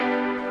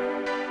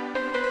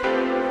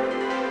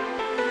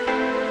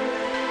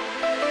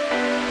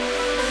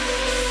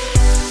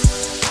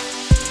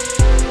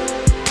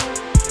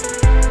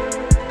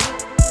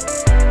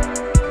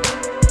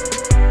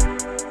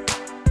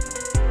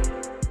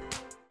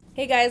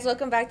Hey guys,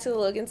 welcome back to the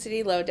Logan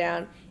City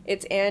Lowdown.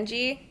 It's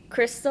Angie.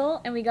 Crystal,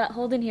 and we got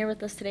Holden here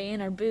with us today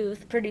in our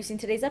booth producing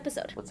today's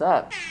episode. What's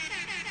up?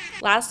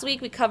 Last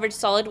week we covered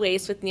solid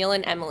waste with Neil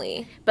and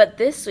Emily. But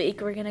this week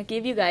we're going to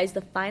give you guys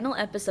the final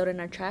episode in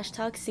our Trash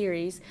Talk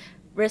series,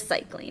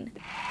 Recycling.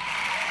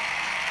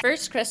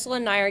 First, Crystal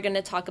and I are going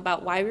to talk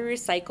about why we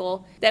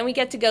recycle. Then we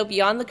get to go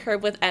beyond the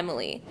curb with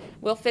Emily.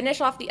 We'll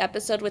finish off the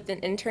episode with an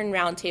intern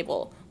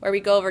roundtable where we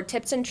go over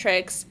tips and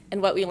tricks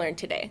and what we learned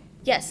today.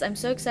 Yes, I'm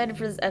so excited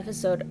for this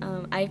episode.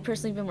 I've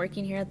personally been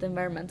working here at the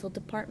environmental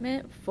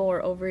department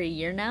for over a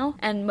year now,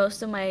 and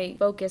most of my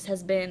focus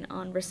has been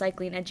on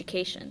recycling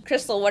education.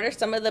 Crystal, what are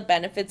some of the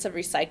benefits of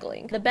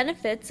recycling? The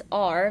benefits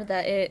are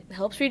that it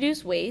helps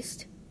reduce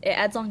waste, it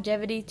adds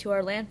longevity to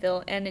our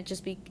landfill, and it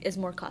just is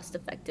more cost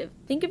effective.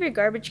 Think of your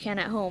garbage can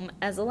at home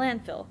as a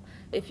landfill.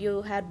 If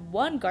you had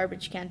one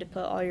garbage can to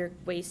put all your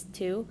waste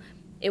to,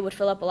 it would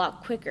fill up a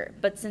lot quicker.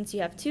 But since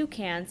you have two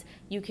cans,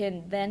 you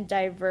can then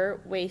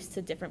divert waste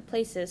to different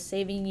places,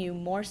 saving you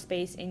more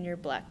space in your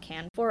black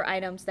can for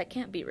items that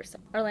can't be recycled.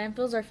 Our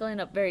landfills are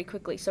filling up very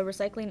quickly, so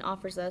recycling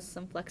offers us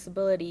some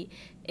flexibility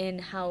in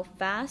how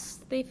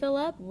fast they fill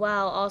up,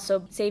 while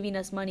also saving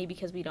us money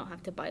because we don't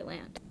have to buy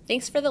land.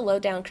 Thanks for the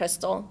lowdown,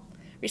 Crystal.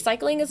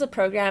 Recycling is a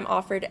program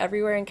offered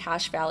everywhere in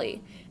Cache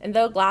Valley, and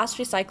though glass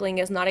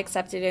recycling is not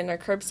accepted in our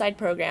curbside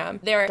program,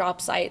 there are drop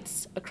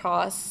sites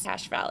across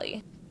Cache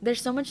Valley. There's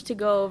so much to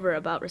go over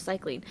about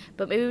recycling,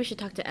 but maybe we should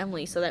talk to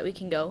Emily so that we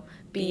can go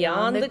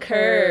beyond the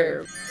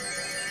curb.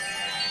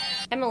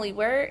 Emily,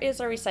 where is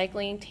our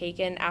recycling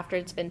taken after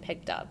it's been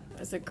picked up?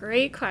 That's a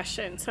great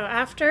question. So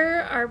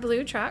after our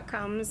blue truck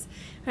comes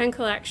and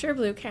collects your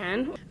blue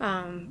can,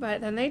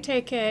 but then they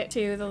take it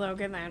to the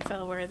Logan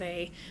landfill where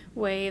they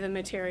weigh the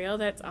material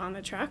that's on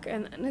the truck,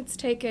 and then it's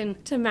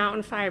taken to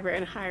Mountain Fiber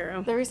in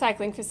Hiram, the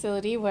recycling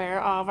facility where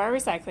all of our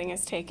recycling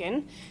is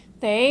taken.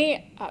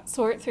 They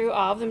sort through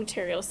all of the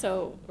material.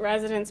 So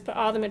residents put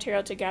all the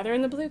material together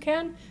in the blue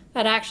can.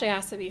 That actually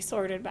has to be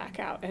sorted back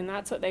out, and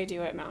that's what they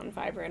do at Mountain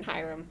Fiber in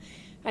Hiram.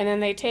 And then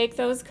they take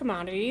those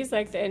commodities,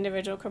 like the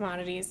individual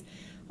commodities,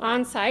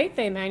 on site.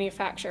 They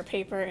manufacture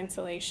paper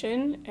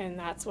insulation, and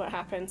that's what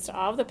happens to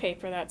all of the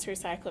paper that's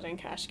recycled in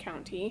Cache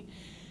County.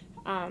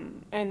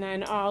 And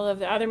then all of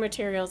the other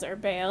materials are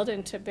baled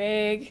into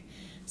big,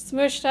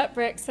 smushed up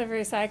bricks of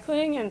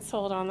recycling and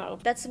sold on the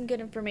open. That's some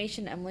good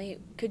information, Emily.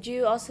 Could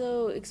you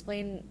also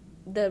explain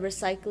the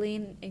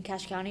recycling in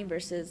Cache County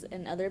versus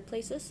in other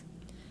places?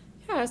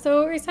 Yeah,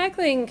 so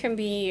recycling can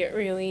be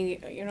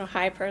really,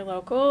 hyper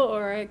local,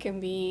 or it can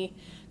be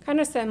kind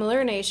of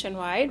similar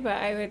nationwide, but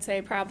I would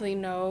say probably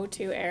no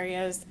two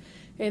areas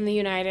in the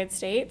United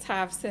States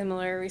have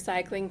similar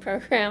recycling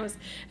programs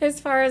as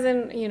far as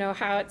in,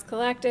 how it's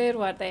collected,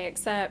 what they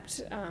accept,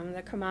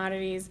 the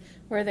commodities,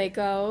 where they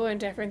go, and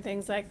different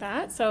things like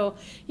that. So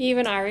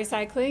even our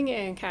recycling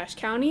in Cache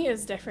County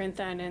is different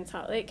than in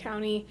Salt Lake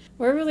County.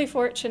 We're really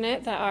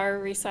fortunate that our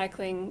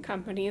recycling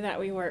company that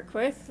we work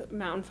with,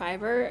 Mountain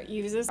Fiber,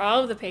 uses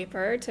all of the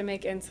paper to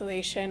make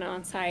insulation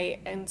on site,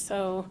 and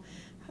so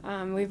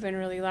we've been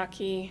really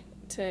lucky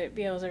to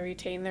be able to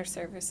retain their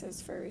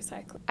services for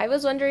recycling. I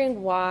was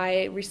wondering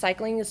why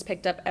recycling is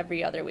picked up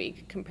every other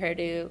week compared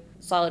to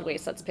solid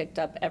waste that's picked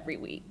up every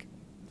week.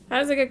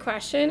 That's a good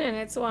question, and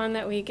it's one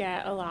that we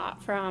get a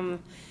lot from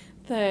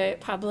the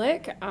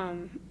public.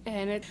 I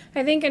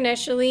think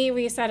initially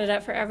we set it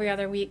up for every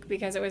other week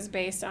because it was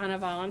based on a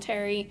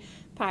voluntary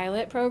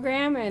pilot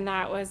program, and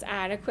that was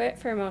adequate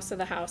for most of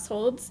the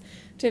households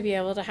to be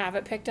able to have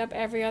it picked up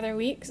every other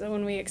week. So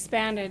when we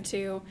expanded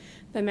to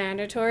the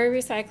mandatory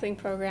recycling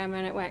program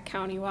and it went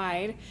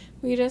countywide,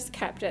 we just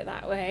kept it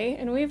that way.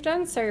 And we've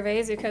done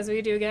surveys because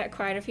we do get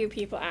quite a few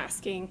people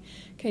asking,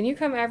 can you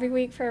come every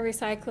week for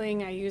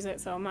recycling? I use it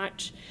so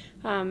much.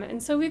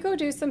 And so we go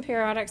do some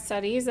periodic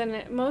studies,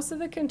 and most of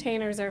the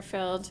containers are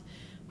filled,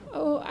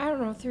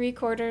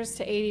 3/4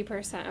 to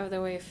 80% of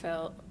the way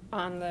filled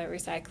on the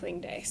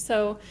recycling day.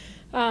 So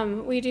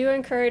we do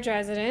encourage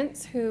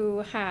residents who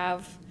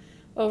have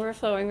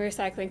overflowing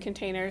recycling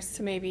containers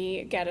to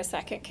maybe get a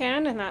second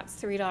can, and that's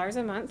 $3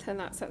 a month, and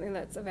that's something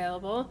that's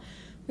available.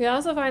 We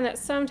also find that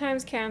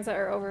sometimes cans that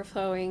are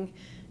overflowing,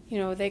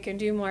 they can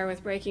do more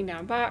with breaking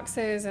down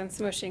boxes and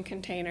smushing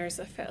containers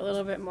to fit a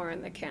little bit more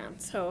in the can.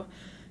 So,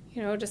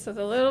 just with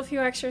a little few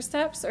extra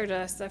steps or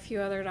just a few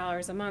other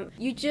dollars a month.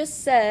 You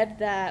just said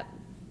that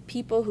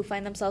people who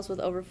find themselves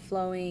with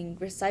overflowing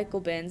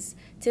recycle bins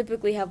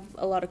typically have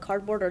a lot of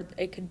cardboard, or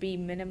it could be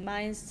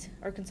minimized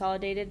or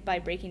consolidated by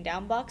breaking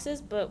down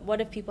boxes. But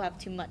what if people have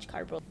too much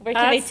cardboard?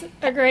 That's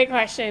a great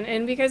question.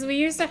 And because we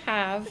used to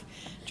have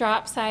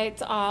drop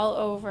sites all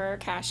over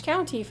Cache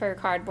County for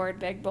cardboard,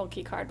 big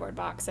bulky cardboard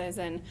boxes,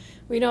 and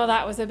we know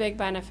that was a big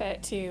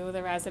benefit to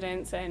the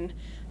residents, and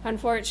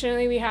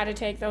unfortunately we had to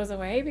take those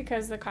away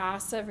because the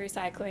cost of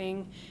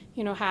recycling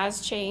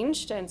has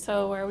changed. And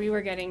so where we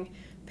were getting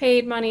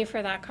paid money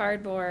for that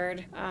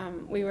cardboard,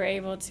 we were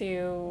able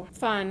to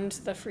fund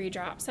the free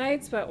drop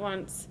sites, but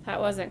once that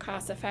wasn't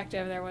cost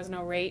effective, there was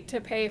no rate to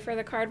pay for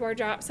the cardboard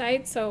drop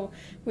sites, so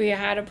we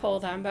had to pull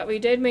them. But we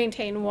did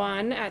maintain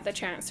one at the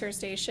transfer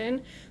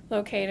station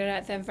located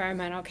at the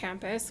environmental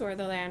campus where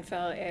the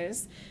landfill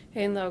is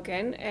in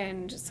Logan.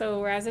 And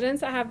so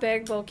residents that have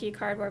big, bulky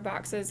cardboard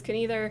boxes can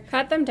either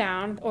cut them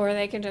down or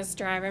they can just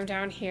drive them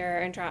down here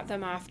and drop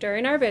them off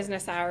during our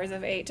business hours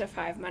of 8 to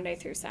 5, Monday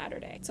through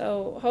Saturday.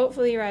 So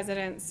hopefully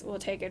residents will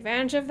take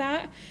advantage of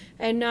that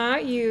and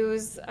not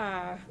use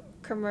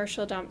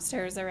commercial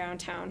dumpsters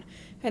around town.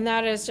 And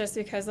that is just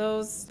because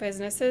those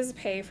businesses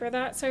pay for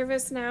that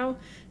service now.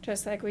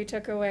 Just like we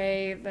took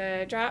away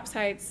the drop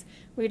sites,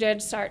 we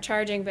did start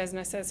charging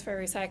businesses for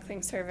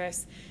recycling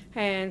service.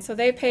 And so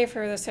they pay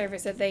for the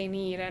service that they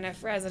need. And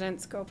if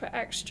residents go put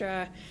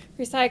extra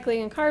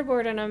recycling and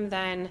cardboard in them,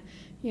 then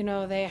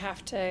they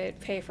have to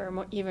pay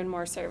for even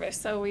more service.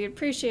 So we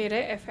appreciate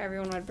it if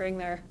everyone would bring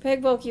their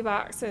big bulky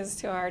boxes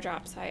to our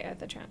drop site at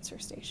the transfer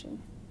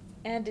station.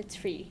 And it's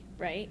free,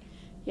 right?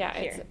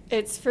 Yeah,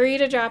 it's free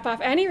to drop off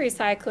any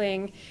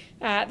recycling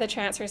at the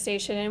transfer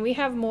station, and we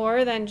have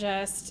more than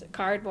just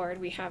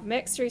cardboard. We have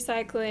mixed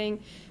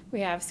recycling, we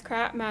have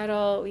scrap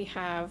metal, we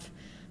have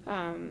we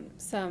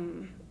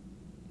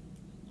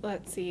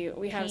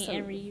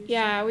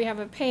have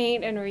a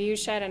paint and reuse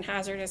shed and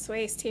hazardous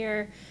waste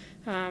here.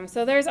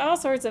 So there's all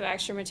sorts of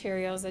extra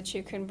materials that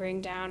you can bring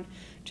down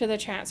to the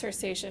transfer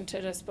station to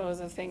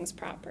dispose of things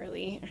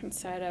properly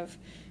instead of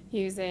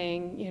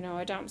using,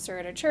 a dumpster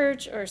at a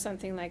church or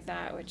something like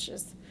that, which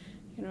is,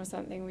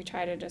 something we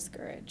try to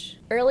discourage.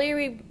 Earlier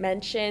we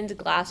mentioned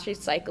glass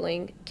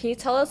recycling. Can you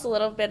tell us a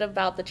little bit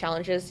about the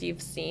challenges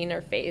you've seen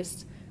or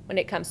faced when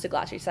it comes to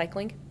glass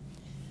recycling?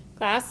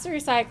 Glass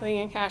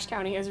recycling in Cache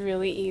County is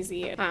really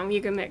easy.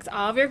 You can mix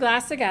all of your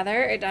glass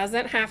together. It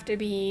doesn't have to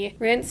be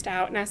rinsed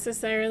out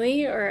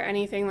necessarily or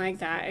anything like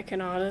that. It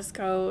can all just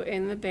go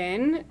in the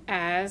bin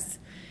as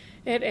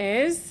it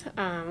is,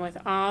 with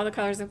all the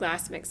colors of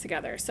glass mixed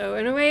together. So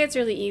in a way, it's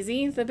really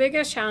easy. The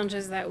biggest challenge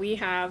is that we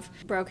have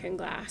broken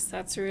glass.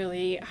 That's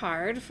really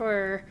hard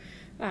for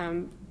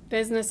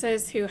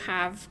businesses who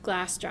have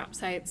glass drop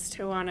sites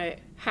to want to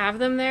have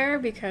them there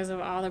because of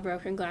all the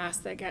broken glass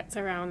that gets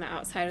around the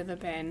outside of the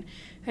bin.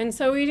 And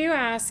so we do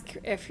ask,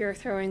 if you're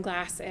throwing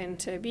glass in,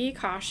 to be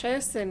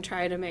cautious and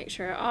try to make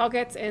sure it all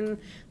gets in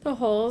the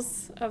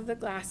holes of the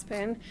glass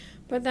bin.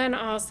 But then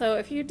also,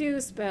 if you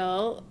do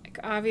spill,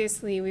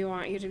 obviously we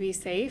want you to be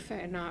safe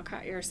and not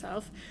cut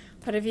yourself.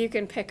 But if you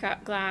can pick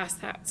up glass,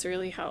 that's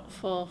really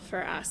helpful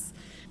for us.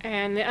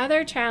 And the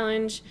other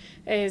challenge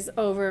is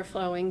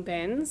overflowing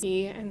bins.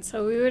 And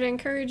so we would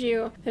encourage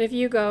you that if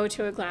you go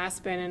to a glass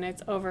bin and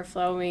it's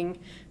overflowing,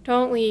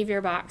 don't leave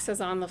your boxes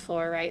on the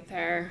floor right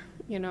there.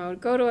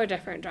 Go to a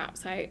different drop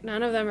site.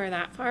 None of them are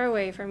that far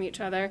away from each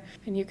other,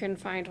 and you can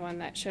find one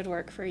that should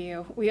work for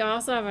you. We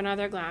also have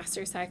another glass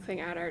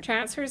recycling at our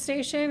transfer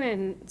station,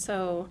 and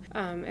so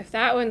if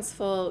that one's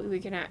full,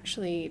 we can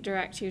actually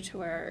direct you to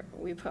where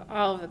we put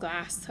all of the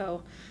glass.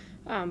 So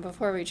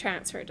before we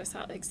transfer it to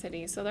Salt Lake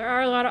City. So there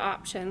are a lot of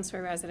options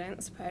for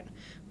residents, but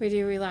we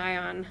do rely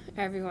on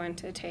everyone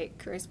to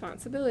take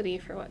responsibility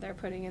for what they're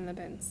putting in the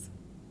bins.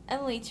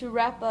 Emily, to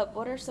wrap up,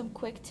 what are some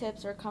quick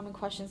tips or common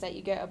questions that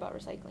you get about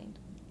recycling?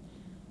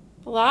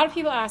 A lot of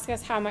people ask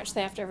us how much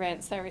they have to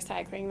rinse their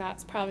recycling.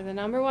 That's probably the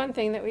number one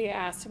thing that we get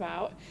asked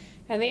about.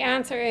 And the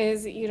answer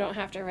is you don't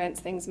have to rinse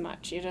things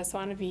much. You just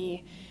want to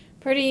be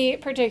pretty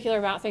particular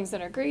about things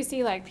that are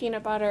greasy, like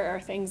peanut butter, or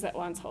things that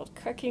once hold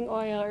cooking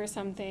oil or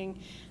something.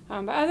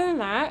 But other than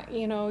that,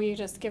 you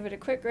just give it a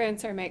quick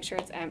rinse or make sure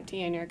it's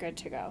empty and you're good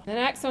to go. The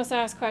next most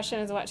asked question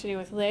is what to do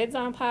with lids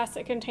on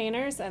plastic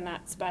containers, and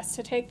that's best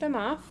to take them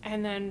off.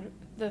 And then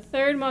the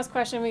third most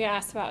question we get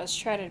asked about is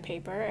shredded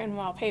paper. And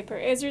while paper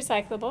is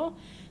recyclable,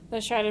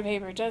 the shredded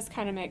paper just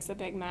kind of makes a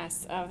big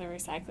mess of the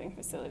recycling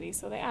facility.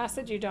 So they ask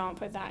that you don't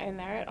put that in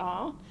there at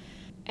all.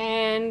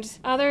 And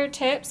other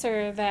tips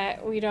are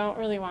that we don't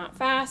really want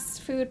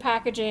fast food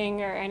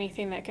packaging or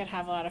anything that could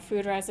have a lot of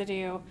food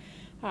residue,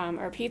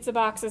 or pizza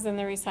boxes in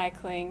the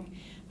recycling,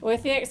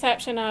 with the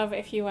exception of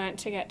if you went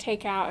to get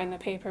takeout and the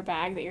paper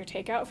bag that your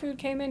takeout food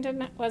came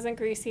in wasn't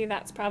greasy.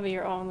 That's probably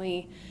your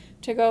only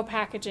to-go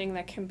packaging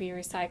that can be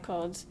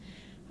recycled.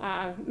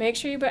 Make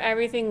sure you put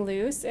everything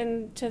loose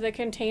into the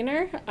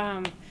container.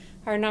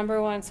 Our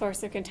number one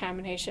source of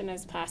contamination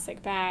is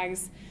plastic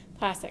bags,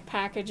 plastic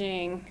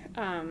packaging,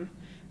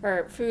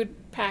 or food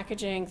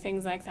packaging,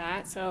 things like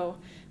that. So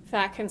if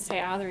that can stay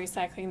out of the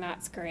recycling,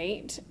 that's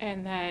great.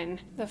 And then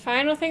the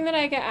final thing that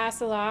I get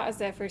asked a lot is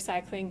if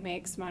recycling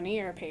makes money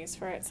or pays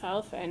for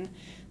itself. And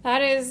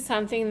that is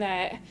something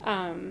that,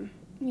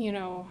 we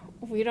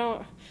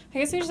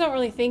just don't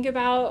really think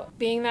about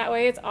being that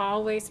way. It's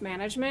all waste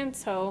management.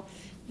 So,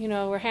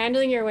 we're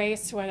handling your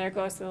waste, whether it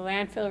goes to the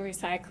landfill,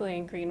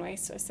 recycling, green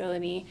waste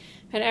facility,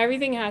 and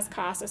everything has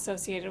costs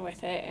associated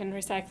with it. And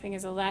recycling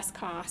is a less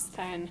cost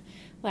than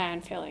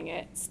landfilling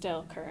it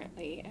still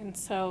currently. And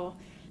so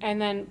And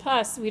then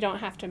plus, we don't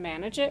have to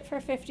manage it for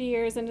 50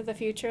 years into the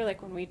future.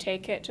 Like when we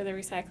take it to the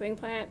recycling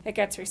plant, it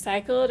gets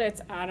recycled.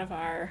 It's out of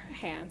our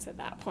hands at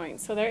that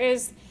point. So there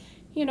is,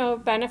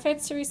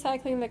 benefits to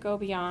recycling that go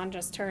beyond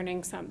just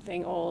turning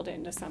something old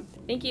into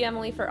something. Thank you,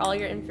 Emily, for all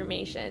your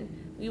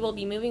information. We will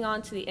be moving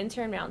on to the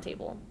intern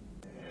roundtable.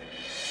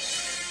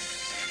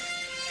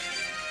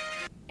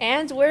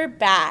 And we're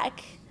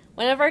back.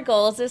 One of our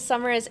goals this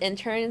summer as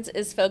interns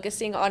is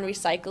focusing on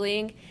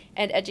recycling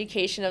and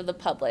education of the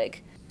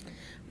public.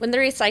 When the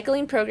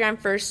recycling program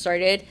first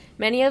started,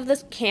 many of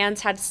the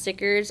cans had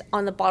stickers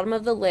on the bottom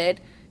of the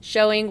lid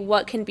showing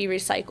what can be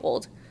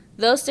recycled.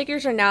 Those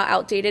stickers are now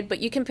outdated, but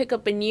you can pick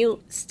up a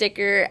new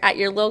sticker at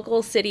your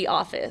local city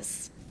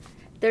office.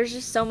 There's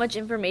just so much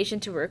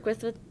information to work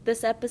with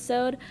this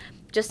episode.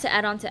 Just to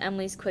add on to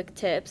Emily's quick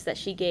tips that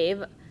she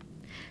gave,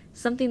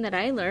 something that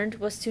I learned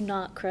was to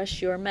not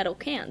crush your metal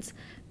cans,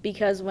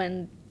 because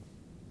when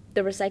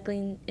the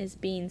recycling is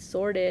being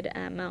sorted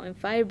at Mountain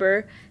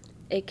Fiber,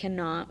 it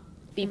cannot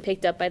be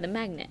picked up by the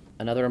magnet.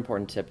 Another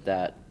important tip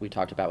that we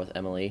talked about with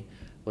Emily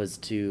was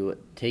to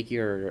take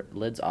your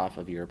lids off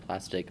of your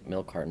plastic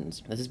milk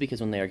cartons. This is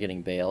because when they are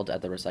getting baled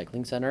at the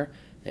recycling center,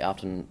 they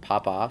often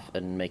pop off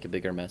and make a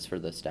bigger mess for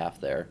the staff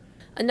there.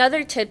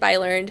 Another tip I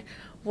learned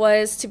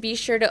was to be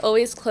sure to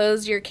always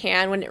close your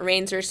can when it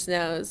rains or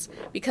snows,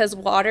 because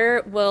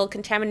water will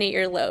contaminate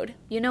your load.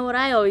 You know what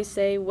I always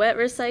say, wet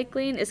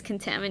recycling is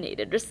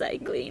contaminated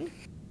recycling.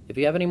 If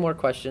you have any more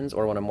questions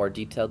or want a more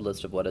detailed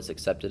list of what is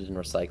accepted in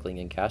recycling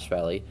in Cache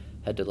Valley,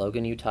 head to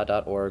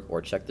loganutah.org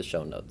or check the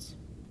show notes.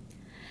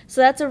 So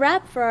that's a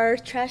wrap for our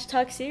Trash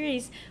Talk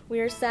series. We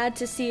are sad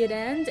to see it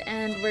end,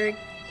 and we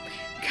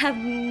have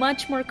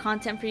much more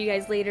content for you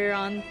guys later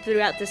on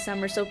throughout the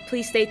summer, so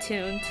please stay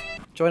tuned.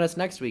 Join us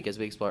next week as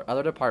we explore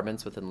other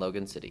departments within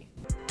Logan City.